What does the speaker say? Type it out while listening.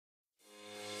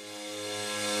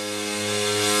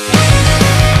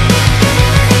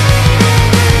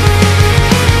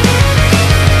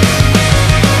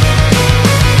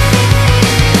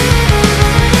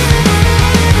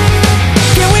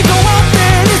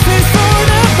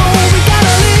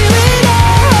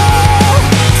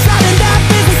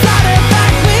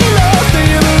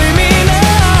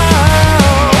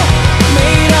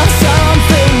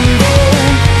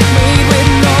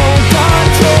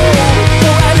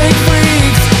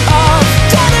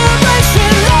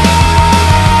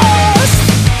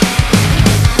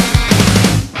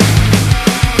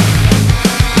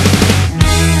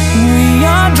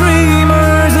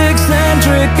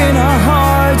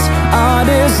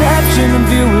deception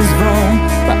of you is wrong,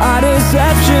 but our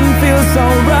deception feels so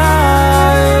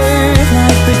right.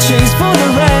 Like the chase for the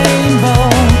rainbow,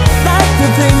 like the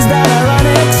things that are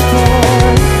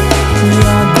unexplored. We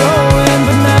are growing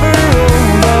but never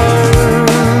over.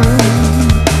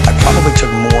 I probably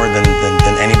took more than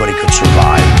anybody could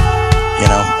survive, you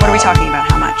know? What are we talking about?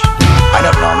 How much? I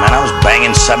don't know, man. I was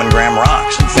banging 7-gram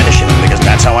rocks and finishing them because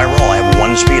that's how I roll. I have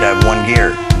one speed, I have one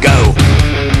gear. Go!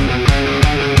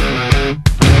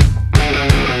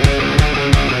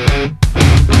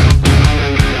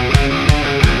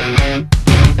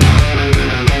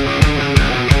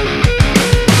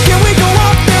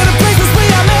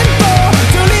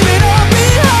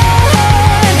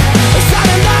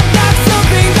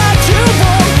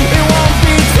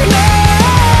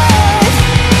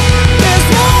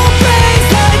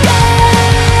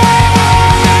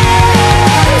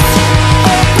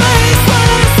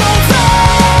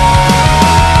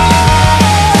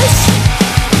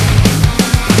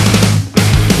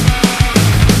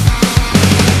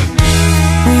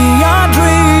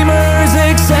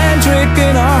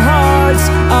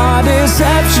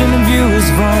 Deception of you is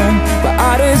wrong, but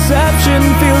our deception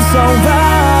feels so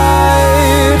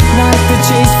right. Like the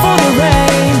chase for the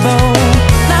rainbow,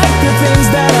 like the things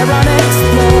that are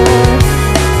unexplored.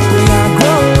 We are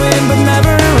growing but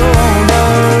never older.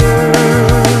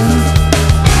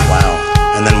 Wow.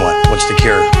 And then what? What's the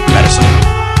cure? Medicine?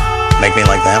 Make me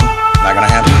like them? Not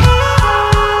gonna happen.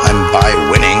 I'm by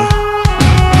winning.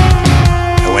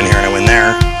 I win here and I win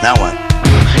there. Now what?